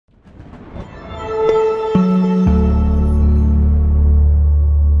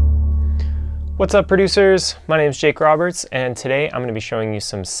What's up, producers? My name is Jake Roberts, and today I'm going to be showing you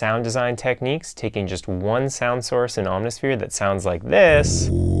some sound design techniques, taking just one sound source in Omnisphere that sounds like this,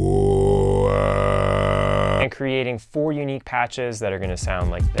 and creating 4 unique patches that are going to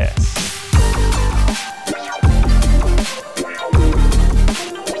sound like this.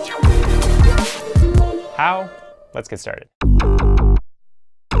 How? Let's get started.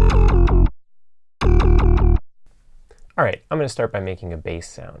 Alright, I'm going to start by making a bass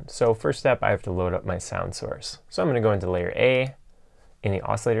sound. So first step, I have to load up my sound source. So I'm going to go into layer A. In the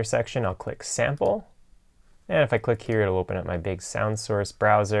oscillator section, I'll click sample. And if I click here, it'll open up my big sound source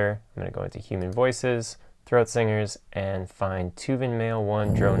browser. I'm going to go into human voices, throat singers, and find Tuvan male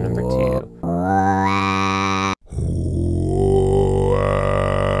 1, drone number 2.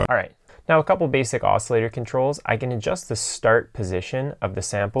 Alright, now a couple basic oscillator controls. I can adjust the start position of the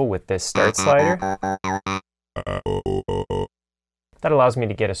sample with this start slider. That allows me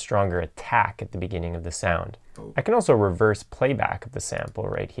to get a stronger attack at the beginning of the sound. I can also reverse playback of the sample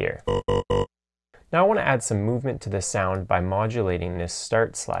right here. Now I want to add some movement to the sound by modulating this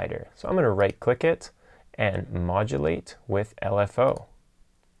start slider. So I'm going to right click it and modulate with LFO.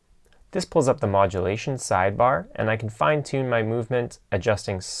 This pulls up the modulation sidebar, and I can fine tune my movement,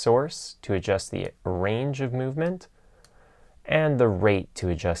 adjusting source to adjust the range of movement and the rate to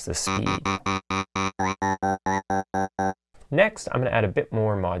adjust the speed. Next, I'm going to add a bit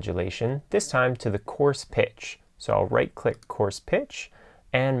more modulation, this time to the coarse pitch. So I'll right-click coarse pitch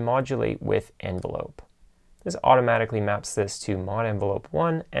and modulate with envelope. This automatically maps this to mod envelope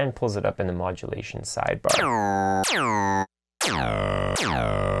 1 and pulls it up in the modulation sidebar.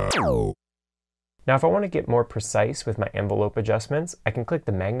 Now if I want to get more precise with my envelope adjustments, I can click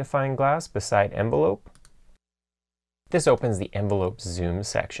the magnifying glass beside envelope. This opens the envelope zoom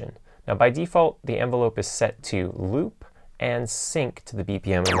section. Now by default, the envelope is set to loop and sync to the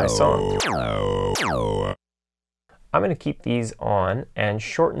BPM of my song. I'm going to keep these on and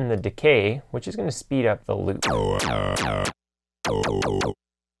shorten the decay, which is going to speed up the loop.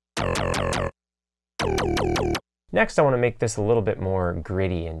 Next, I want to make this a little bit more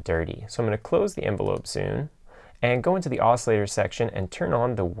gritty and dirty. So I'm going to close the envelope zoom and go into the oscillator section and turn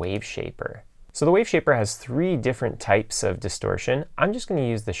on the wave shaper. So the wave shaper has 3 different types of distortion. I'm just going to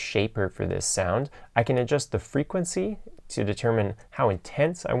use the shaper for this sound. I can adjust the frequency to determine how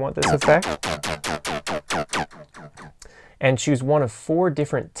intense I want this effect, and choose one of 4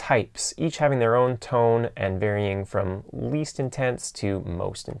 different types, each having their own tone and varying from least intense to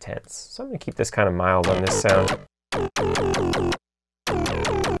most intense. So I'm going to keep this kind of mild on this sound.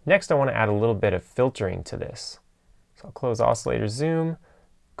 Next, I want to add a little bit of filtering to this. So I'll close oscillator zoom,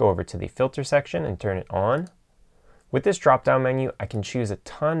 go over to the filter section and turn it on. With this drop-down menu, I can choose a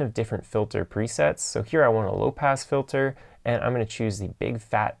ton of different filter presets. So here I want a low-pass filter, and I'm going to choose the big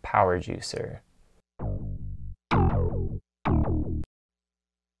fat power juicer.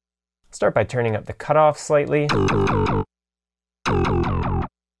 Start by turning up the cutoff slightly.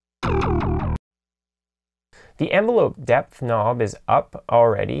 The envelope depth knob is up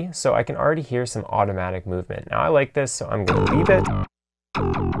already, so I can already hear some automatic movement. Now I like this, so I'm going to leave it.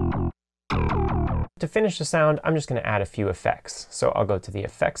 To finish the sound, I'm just going to add a few effects. So I'll go to the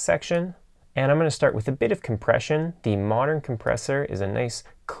effects section, and I'm going to start with a bit of compression. The modern compressor is a nice,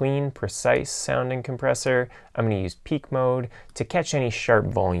 clean, precise sounding compressor. I'm going to use peak mode to catch any sharp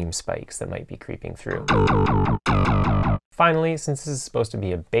volume spikes that might be creeping through. Finally, since this is supposed to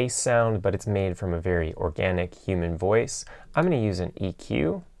be a bass sound, but it's made from a very organic human voice, I'm going to use an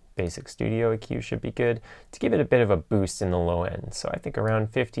EQ. Basic studio EQ should be good, to give it a bit of a boost in the low end. So I think around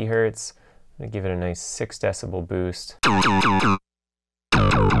 50 Hertz, I'm going to give it a nice 6 decibel boost.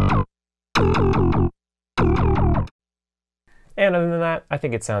 And other than that, I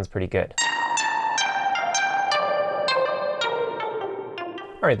think it sounds pretty good.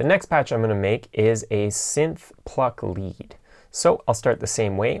 Alright, the next patch I'm going to make is a synth pluck lead. So I'll start the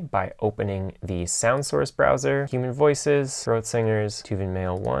same way by opening the Soundsource browser, human voices, throat singers, Tuvan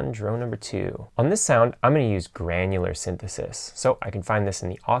male 1, drone number 2. On this sound, I'm going to use granular synthesis. So I can find this in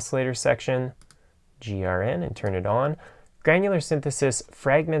the oscillator section, GRN, and turn it on. Granular synthesis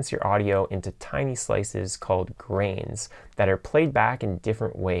fragments your audio into tiny slices called grains that are played back in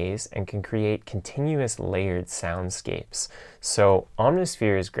different ways and can create continuous layered soundscapes. So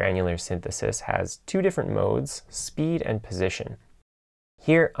Omnisphere's granular synthesis has 2 different modes, speed and position.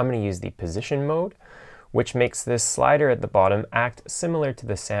 Here I'm going to use the position mode, which makes this slider at the bottom act similar to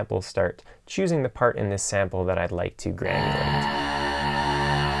the sample start, choosing the part in this sample that I'd like to granulate.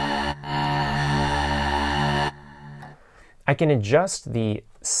 I can adjust the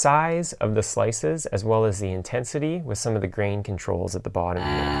size of the slices as well as the intensity with some of the grain controls at the bottom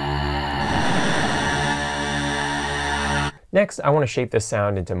here. Next, I want to shape this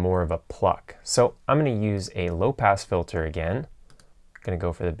sound into more of a pluck. So I'm going to use a low pass filter again. I'm going to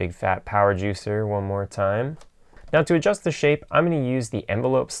go for the big fat power juicer one more time. Now to adjust the shape, I'm going to use the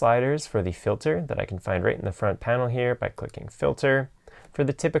envelope sliders for the filter that I can find right in the front panel here by clicking filter. For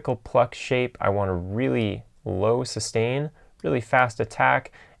the typical pluck shape, I want a really low sustain, really fast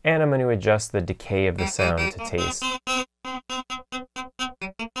attack, and I'm going to adjust the decay of the sound to taste.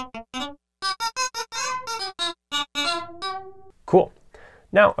 Cool.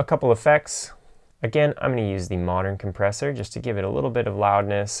 Now a couple effects. Again, I'm going to use the modern compressor just to give it a little bit of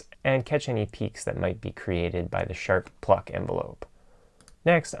loudness and catch any peaks that might be created by the sharp pluck envelope.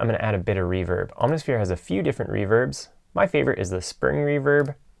 Next, I'm going to add a bit of reverb. Omnisphere has a few different reverbs. My favorite is the spring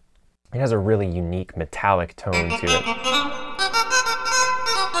reverb. It has a really unique metallic tone to it.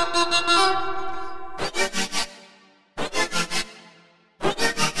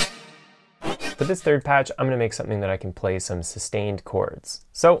 For this third patch, I'm going to make something that I can play some sustained chords.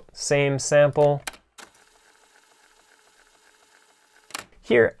 So, same sample.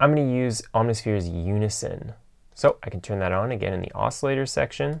 Here, I'm going to use Omnisphere's Unison. So I can turn that on again in the oscillator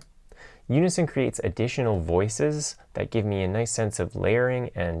section. Unison creates additional voices that give me a nice sense of layering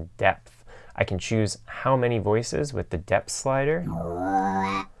and depth. I can choose how many voices with the depth slider,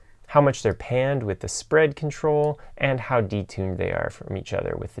 how much they're panned with the spread control, and how detuned they are from each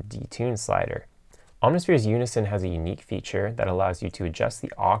other with the detune slider. Omnisphere's Unison has a unique feature that allows you to adjust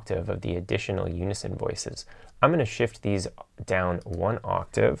the octave of the additional unison voices. I'm going to shift these down one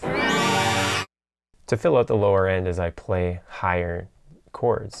octave to fill out the lower end as I play higher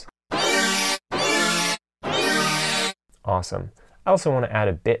chords. Awesome. I also want to add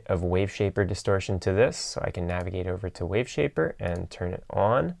a bit of wave shaper distortion to this, so I can navigate over to wave shaper and turn it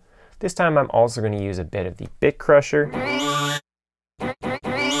on. This time I'm also going to use a bit of the bit crusher,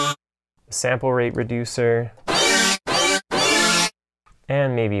 sample rate reducer,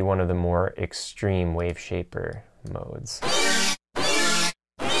 and maybe one of the more extreme wave shaper modes.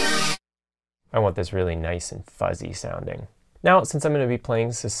 I want this really nice and fuzzy sounding. Now, since I'm going to be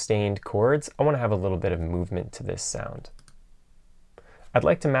playing sustained chords, I want to have a little bit of movement to this sound. I'd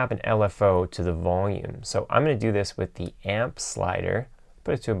like to map an LFO to the volume, so I'm going to do this with the amp slider,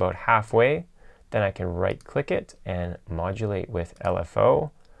 put it to about halfway, then I can right click it and modulate with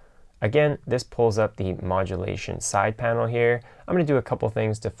LFO. Again, this pulls up the modulation side panel here. I'm going to do a couple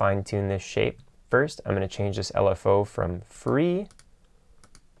things to fine tune this shape. First, I'm going to change this LFO from free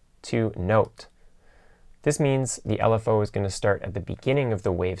to note. This means the LFO is going to start at the beginning of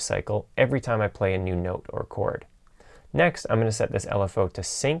the wave cycle every time I play a new note or chord. Next, I'm going to set this LFO to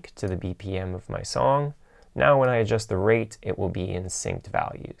sync to the BPM of my song. Now when I adjust the rate, it will be in synced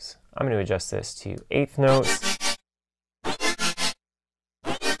values. I'm going to adjust this to eighth notes.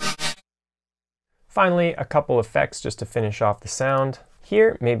 Finally, a couple effects just to finish off the sound.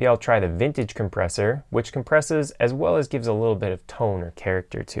 Here, maybe I'll try the vintage compressor, which compresses as well as gives a little bit of tone or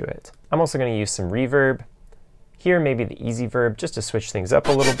character to it. I'm also going to use some reverb. Here, maybe the easy verb just to switch things up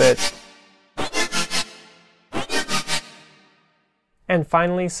a little bit. And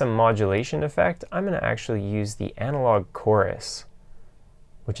finally, some modulation effect. I'm going to actually use the analog chorus,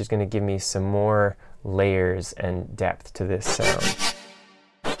 which is going to give me some more layers and depth to this sound.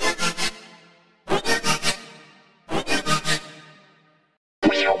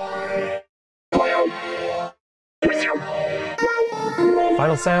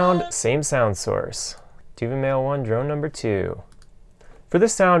 Final sound, same sound source. Tuvan Male 1, drone number 2. For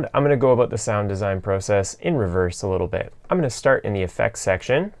this sound, I'm going to go about the sound design process in reverse a little bit. I'm going to start in the effects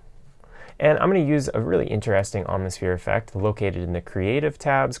section, and I'm going to use a really interesting Omnisphere effect located in the creative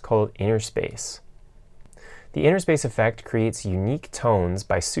tabs called Inner Space. The Inner Space effect creates unique tones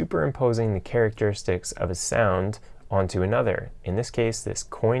by superimposing the characteristics of a sound onto another. In this case, this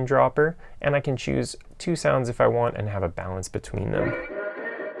coin dropper, and I can choose two sounds if I want and have a balance between them.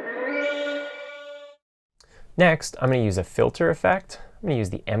 Next, I'm going to use a filter effect. I'm going to use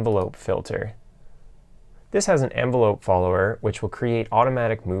the envelope filter. This has an envelope follower which will create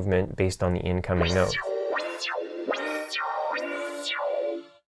automatic movement based on the incoming note.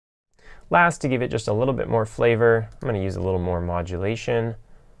 Last, to give it just a little bit more flavor, I'm going to use a little more modulation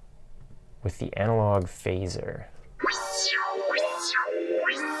with the analog phaser.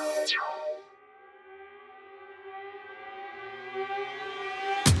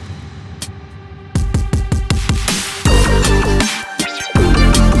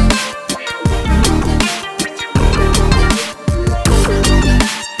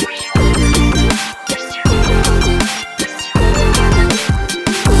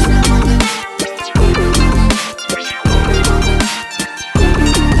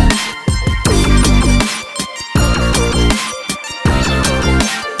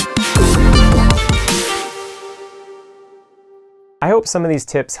 I hope some of these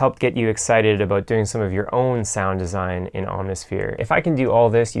tips helped get you excited about doing some of your own sound design in Omnisphere. If I can do all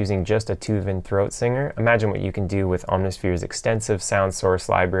this using just a Tuvan Throat Singer, imagine what you can do with Omnisphere's extensive sound source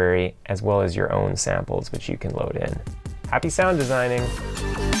library, as well as your own samples, which you can load in. Happy sound designing!